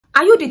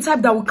Are you the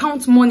type that will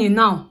count money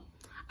now,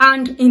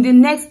 and in the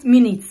next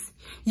minutes,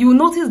 you will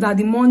notice that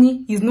the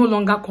money is no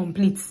longer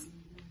complete,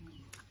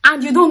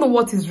 and you don't know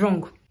what is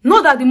wrong?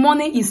 Not that the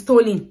money is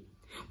stolen,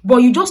 but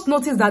you just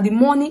notice that the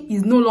money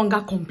is no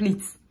longer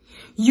complete.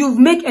 You've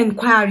made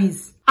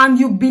inquiries, and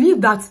you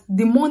believe that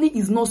the money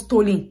is not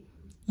stolen.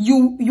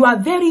 You are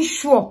very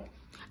sure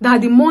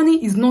that the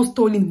money is not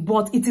stolen,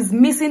 but it is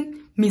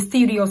missing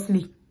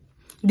mysteriously.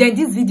 Then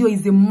this video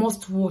is a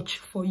must watch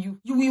for you.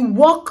 You will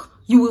work,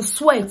 you will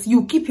sweat,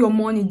 you keep your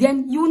money,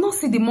 then you will not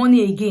see the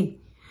money again.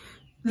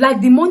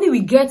 Like the money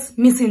we get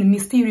missing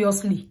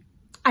mysteriously.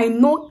 I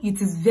know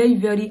it is very,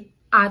 very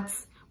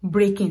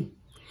heartbreaking.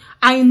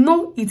 I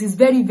know it is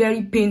very,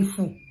 very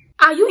painful.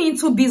 Are you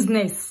into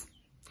business?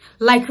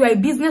 Like you are a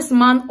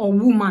businessman or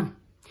woman?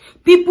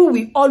 People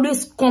will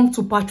always come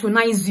to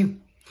patronize you.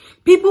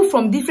 People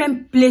from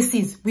different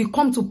places will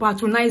come to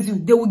patronize you.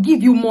 They will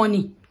give you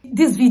money.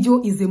 This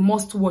video is a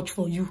must watch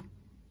for you.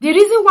 The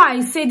reason why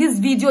I say this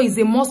video is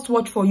a must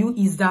watch for you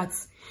is that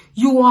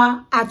you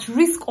are at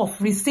risk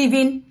of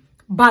receiving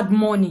bad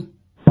money.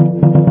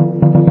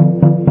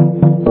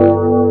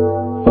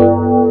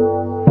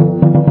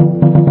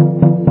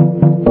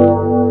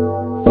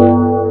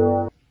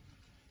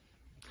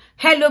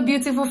 Hello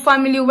beautiful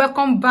family,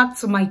 welcome back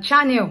to my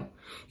channel.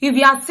 If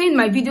you are seeing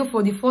my video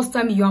for the first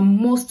time, you are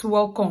most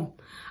welcome.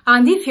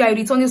 And if you are a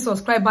returning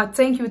subscriber,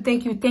 thank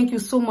you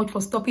so much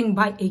for stopping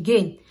by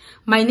again.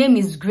 My name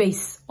is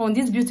Grace. On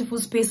this beautiful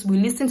space, we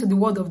listen to the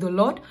word of the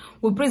Lord,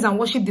 we praise and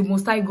worship the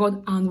Most High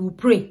God, and we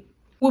pray.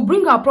 We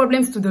bring our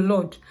problems to the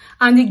Lord,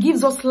 and He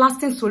gives us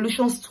lasting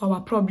solutions to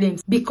our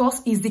problems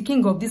because He's the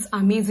King of this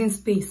amazing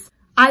space.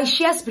 I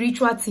share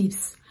spiritual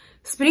tips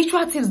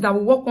that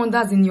will work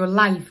wonders in your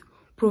life,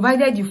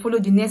 provided you follow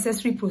the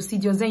necessary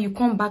procedures. Then you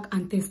come back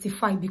and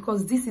testify,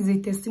 because this is a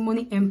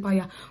testimony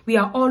empire. We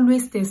are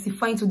always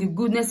testifying to the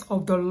goodness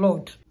of the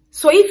Lord.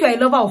 So if you are a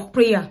lover of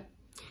prayer,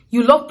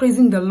 you love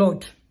praising the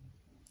Lord,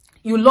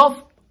 you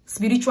love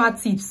spiritual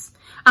tips,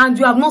 and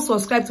you have not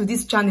subscribed to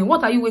this channel,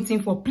 what are you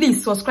waiting for?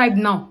 Please subscribe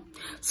now.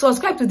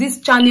 Subscribe to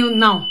this channel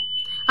now.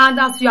 And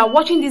as you are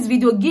watching this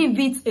video, give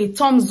it a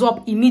thumbs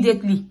up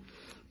immediately.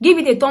 Give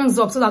it a thumbs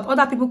up so that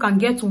other people can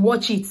get to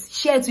watch it.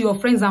 Share it to your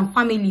friends and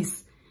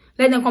families.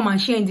 Let them come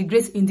and share in the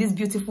grace in this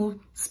beautiful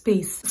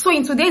space. So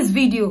in today's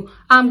video,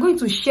 I'm going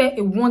to share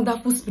a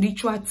wonderful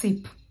spiritual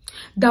tip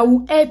that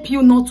will help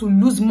you not to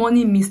lose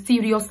money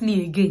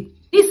mysteriously again.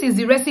 This is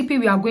the recipe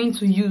we are going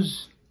to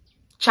use.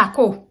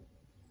 Charcoal.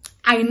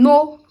 I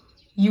know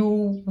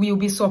you will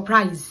be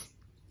surprised.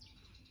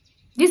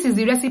 This is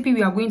the recipe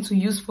we are going to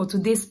use for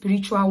today's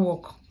spiritual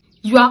work.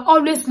 You are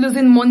always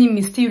losing money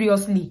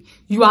mysteriously.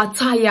 You are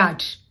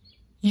tired.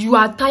 You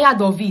are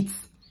tired of it.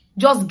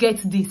 Just get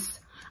this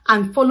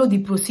and follow the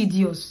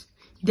procedures.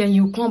 Then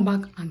you come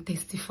back and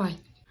testify.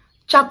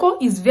 Charcoal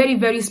is very,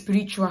 very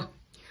spiritual.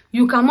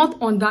 You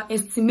cannot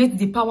underestimate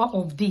the power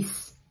of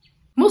this.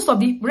 Most of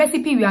the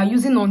recipe we are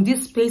using on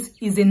this space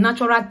is a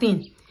natural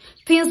thing.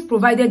 Things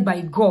provided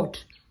by God.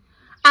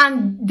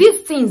 And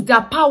these things,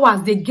 their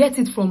powers, they get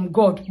it from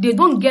God. They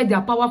don't get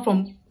their power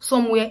from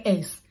somewhere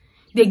else.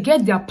 They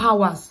get their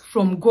powers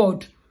from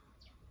God.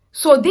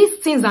 So these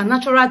things are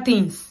natural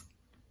things.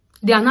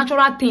 They are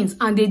natural things,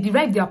 and they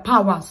derive their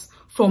powers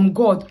from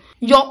God.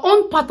 Your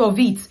own part of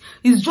it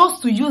is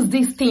just to use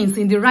these things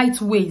in the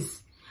right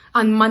ways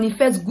and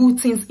manifest good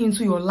things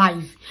into your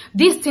life.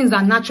 These things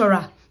are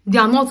natural. They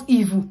are not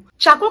evil.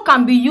 Charcoal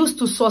can be used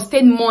to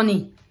sustain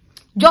money,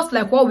 just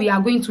like what we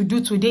are going to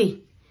do today.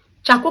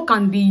 Charcoal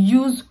can be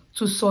used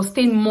to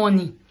sustain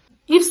money.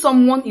 If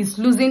someone is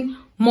losing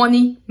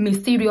money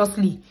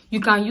mysteriously,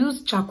 you can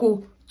use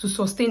charcoal to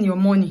sustain your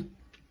money.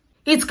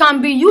 It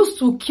can be used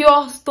to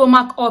cure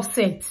stomach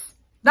upset.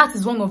 That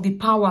is one of the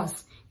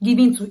powers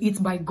given to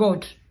it by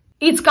God.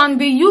 It can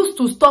be used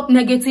to stop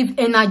negative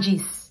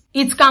energies.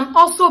 It can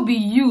also be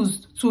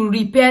used to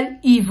repel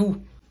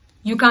evil.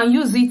 You can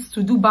use it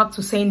to do back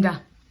to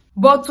sender.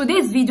 But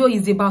today's video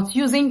is about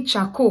using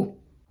charcoal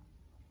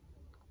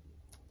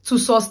to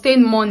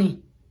sustain money.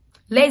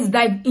 Let's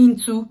dive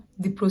into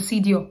the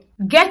procedure.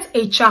 Get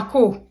a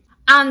charcoal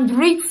and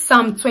read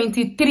Psalm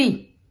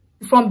 23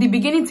 from the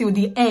beginning till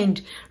the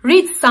end.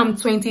 Read Psalm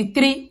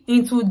 23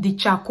 into the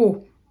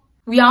charcoal.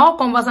 We are all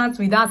conversant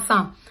with that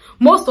psalm.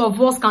 Most of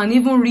us can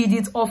even read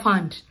it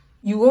offhand.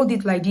 You hold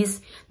it like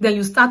this, then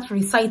you start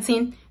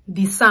reciting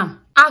the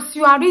psalm. As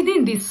you are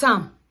reading the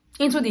psalm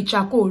into the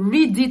charcoal,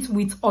 read it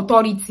with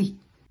authority.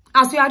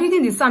 As you are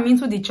reading the psalm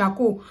into the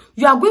charcoal,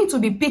 you are going to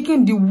be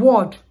picking the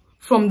word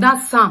from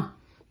that psalm,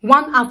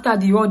 one after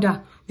the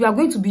other. You are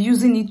going to be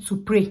using it to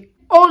pray.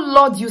 Oh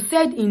Lord, you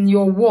said in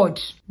your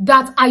word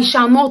that I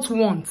shall not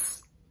want.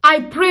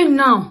 I pray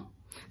now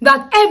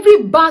that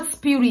every bad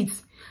spirit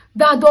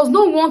that does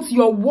not want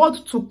your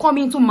word to come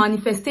into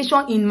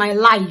manifestation in my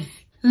life,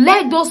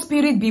 let those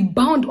spirits be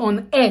bound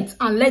on earth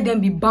and let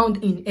them be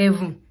bound in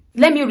heaven.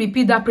 Let me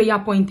repeat that prayer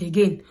point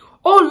again.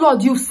 Oh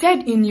Lord, you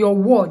said in your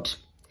word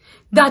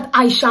that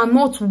I shall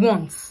not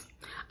want.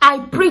 I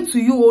pray to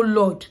you, oh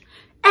Lord,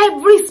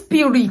 Every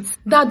spirit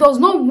that does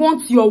not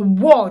want your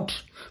word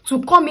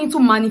to come into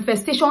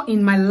manifestation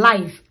in my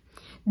life,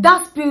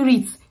 that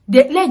spirit,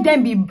 let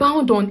them be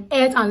bound on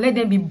earth and let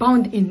them be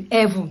bound in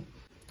heaven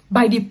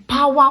by the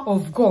power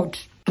of God.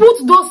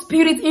 Put those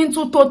spirits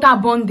into total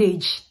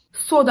bondage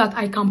so that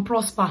I can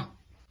prosper.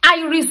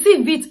 I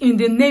receive it in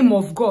the name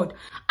of God.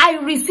 I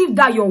receive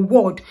that your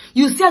word.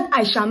 You said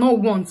I shall not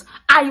want.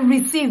 I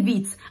receive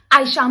it.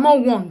 I shall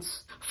not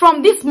want.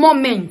 From this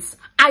moment,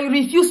 I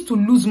refuse to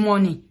lose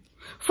money.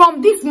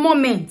 From this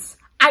moment,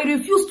 I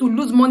refuse to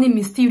lose money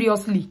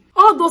mysteriously.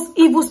 All those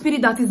evil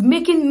spirits that is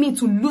making me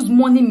to lose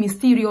money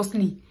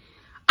mysteriously,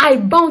 I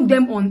bound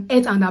them on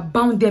earth and I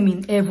bound them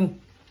in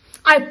heaven.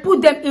 I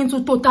put them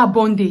into total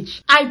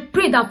bondage. I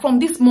pray that from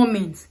this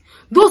moment,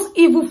 those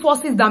evil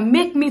forces that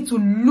make me to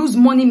lose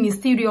money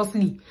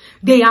mysteriously,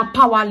 they are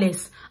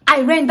powerless.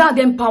 I render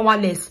them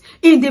powerless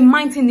in the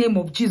mighty name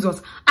of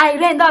Jesus. I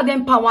render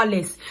them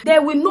powerless. They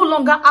will no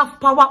longer have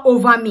power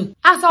over me.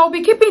 As I will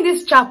be keeping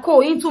this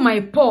charcoal into my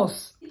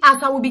purse,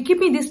 as I will be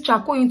keeping this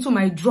charcoal into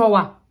my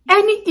drawer,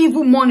 any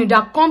evil money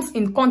that comes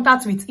in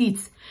contact with it,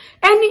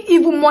 any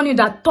evil money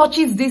that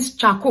touches this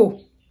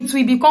charcoal, it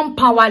will become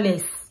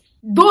powerless.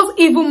 Those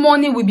evil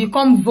money will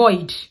become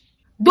void.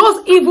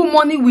 Those evil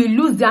money will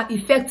lose their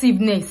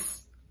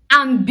effectiveness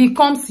and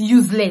becomes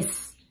useless.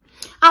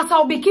 As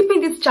I'll be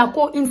keeping this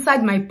charcoal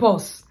inside my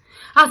purse,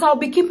 as I'll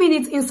be keeping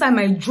it inside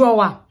my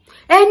drawer,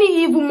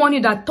 any evil money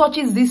that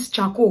touches this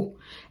charcoal,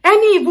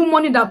 any evil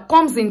money that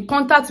comes in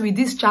contact with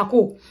this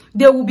charcoal,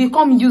 they will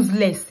become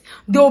useless.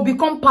 They will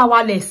become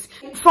powerless.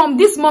 From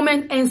this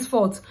moment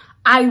henceforth,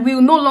 I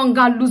will no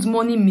longer lose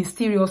money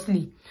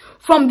mysteriously.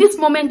 From this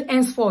moment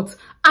henceforth,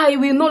 I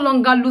will no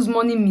longer lose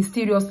money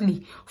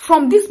mysteriously.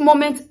 From this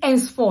moment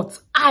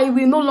henceforth, I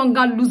will no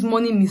longer lose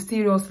money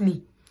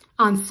mysteriously.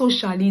 And so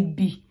shall it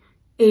be.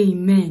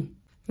 Amen.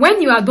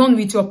 When you are done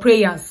with your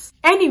prayers,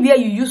 anywhere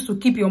you used to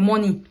keep your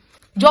money,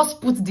 just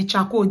put the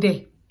charcoal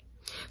there.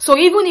 So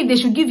even if they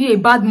should give you a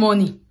bad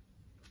money,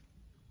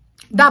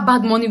 that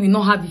bad money will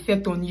not have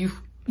effect on you.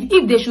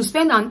 If they should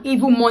spend an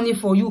evil money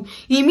for you,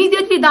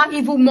 immediately that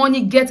evil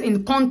money gets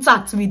in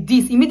contact with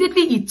this,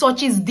 immediately it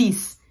touches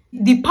this,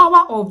 the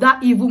power of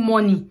that evil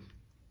money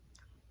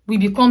will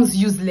become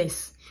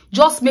useless.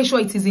 Just make sure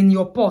it is in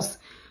your purse.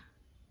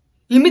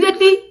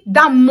 Immediately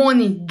that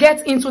money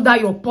gets into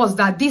that your purse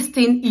that this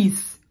thing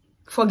is,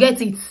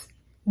 forget it.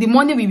 The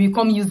money will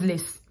become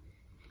useless.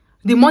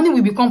 The money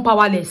will become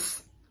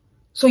powerless.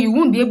 So you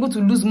won't be able to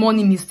lose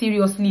money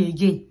mysteriously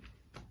again.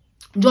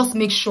 Just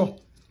make sure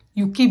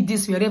you keep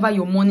this wherever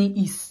your money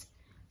is.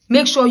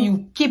 Make sure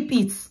you keep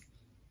it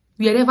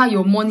wherever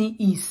your money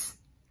is.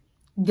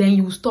 Then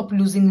you will stop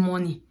losing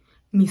money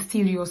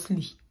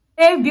mysteriously.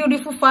 Hey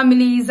beautiful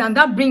families, and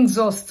that brings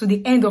us to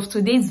the end of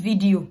today's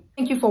video.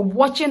 Thank you for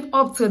watching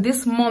up to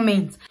this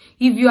moment.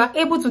 If you are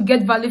able to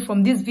get value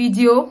from this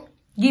video,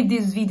 give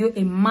this video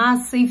a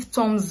massive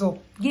thumbs up.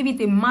 Give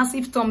it a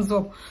massive thumbs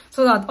up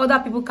so that other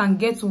people can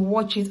get to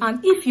watch it. And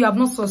if you have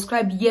not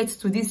subscribed yet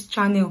to this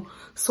channel,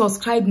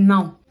 subscribe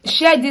now.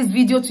 Share this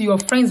video to your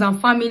friends and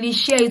family.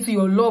 Share it to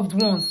your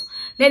loved ones.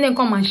 Let them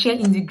come and share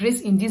in the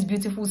grace in this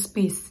beautiful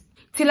space.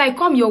 Till I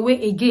come your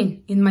way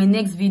again in my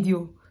next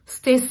video,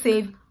 stay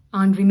safe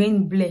and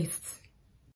remain blessed.